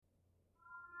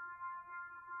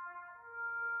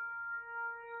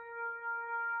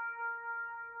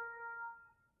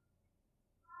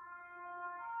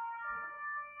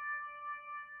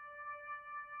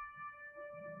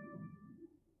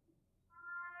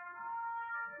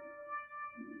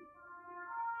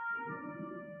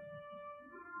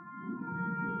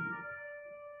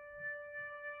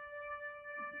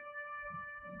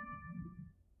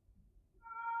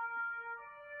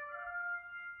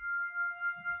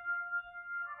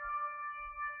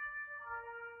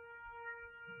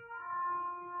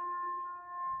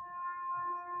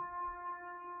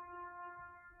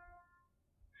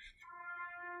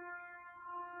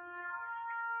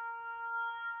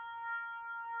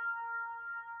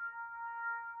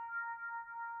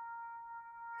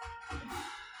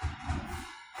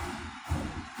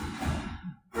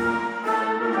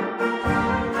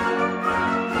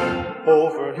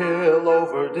Over hill,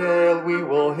 over dale, we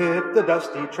will hit the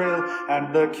dusty trail,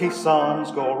 and the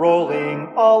caissons go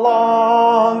rolling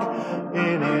along.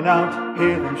 In and out,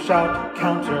 hear them shout,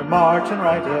 counter march and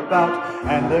right about,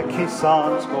 and the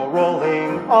caissons go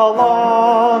rolling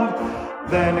along.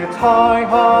 Then it's high,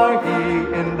 high,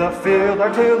 ye in the field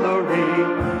artillery.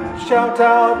 Shout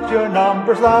out your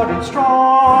numbers loud and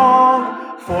strong.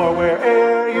 For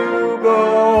where'er you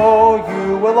go,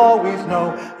 you will always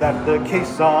know that the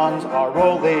caissons are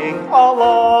rolling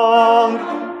along.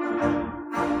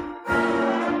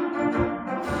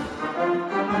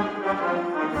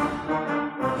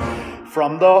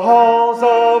 From the halls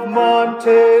of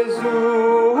Montezuma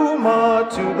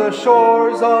to the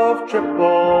shores of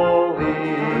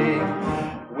Tripoli,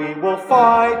 we will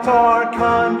fight our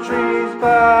country's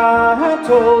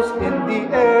battles in the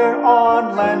air,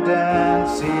 on land and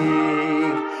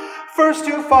sea. First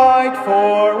to fight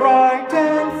for right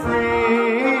and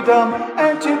freedom,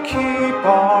 and to keep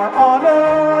our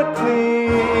honor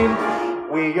clean.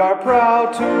 We are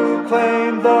proud to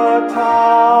claim the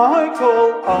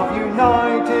title of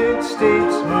United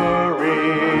States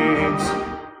Marines.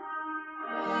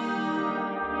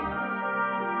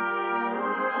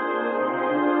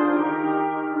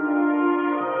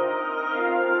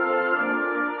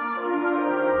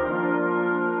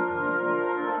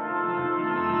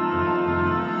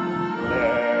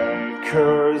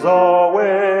 Anchors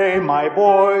away, my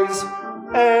boys,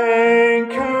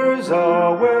 anchors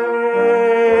away.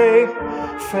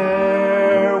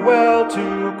 Farewell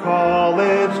to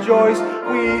college joys,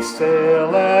 we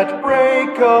sail at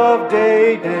break of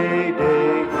day, day,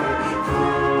 day.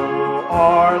 Through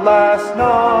our last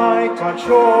night on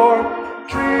shore,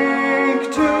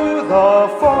 drink to the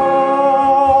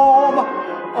foam,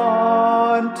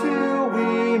 until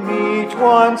we meet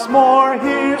once more.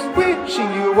 Here's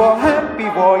wishing you a happy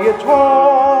voyage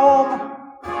home.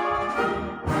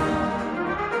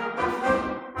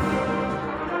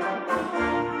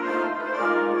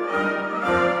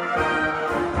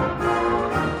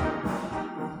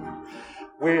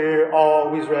 We're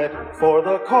always ready for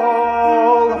the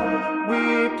call.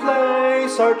 We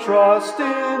place our trust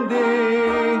in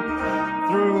thee.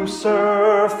 Through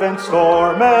surf and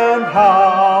storm and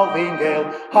howling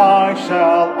gale, high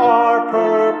shall our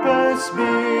purpose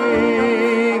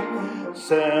be.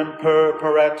 Semper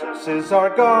Paratus is our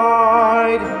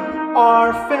guide,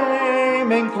 our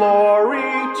fame and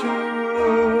glory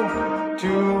too.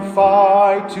 To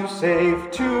fight, to save,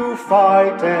 to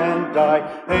fight and die,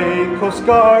 a Coast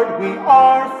Guard we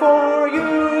are for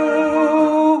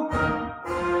you.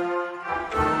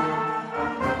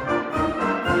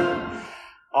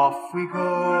 Off we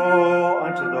go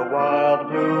unto the wild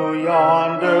blue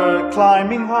yonder,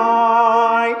 climbing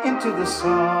high into the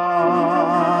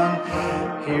sun.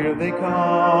 Here they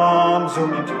come,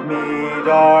 zooming to meet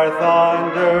our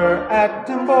thunder.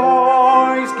 Acton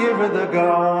boys, give her the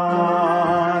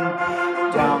gun.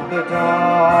 Down the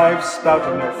dive,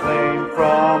 spouting their flame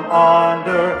from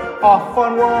under. Off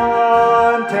on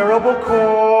one terrible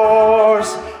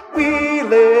course. We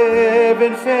live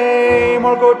in fame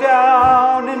or go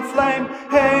down in flame.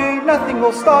 Hey, nothing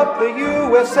will stop the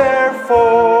U.S. Air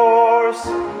Force.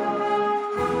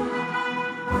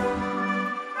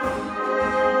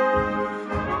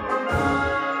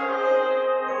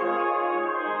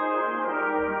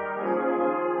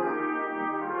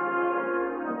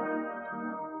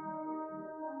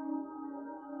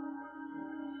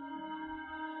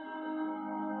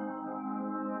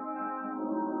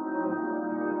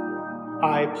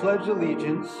 I pledge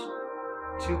allegiance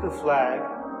to the flag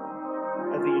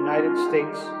of the United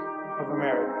States of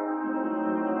America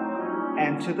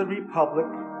and to the republic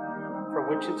for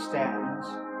which it stands,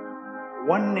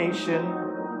 one nation,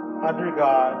 under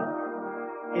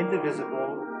God,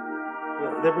 indivisible,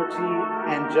 with liberty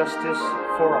and justice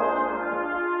for all.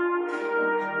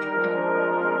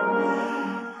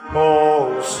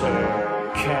 Oh, say,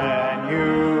 can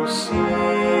you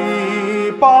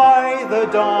see by the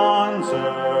dawn's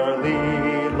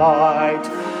early light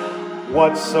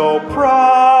what so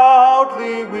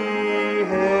proudly we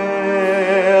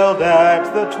hailed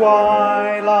at the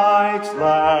twilight's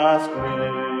last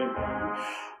gleam,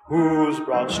 whose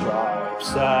broad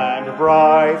stripes and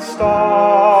bright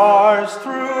stars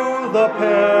through the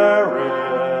perilous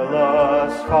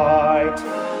fight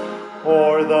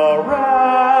o'er the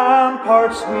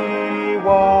ramparts we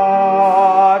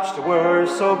watched were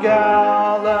so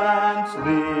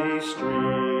gallantly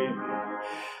streaming,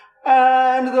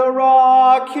 and the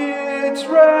rocket's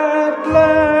red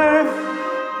glare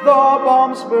The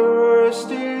bombs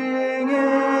bursting in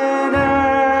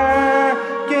air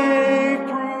gave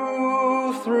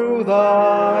proof through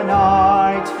the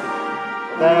night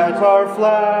that our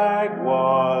flag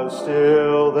was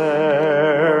still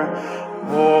there.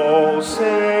 Oh,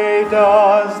 say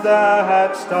does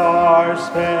that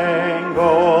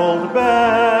star-spangled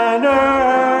banner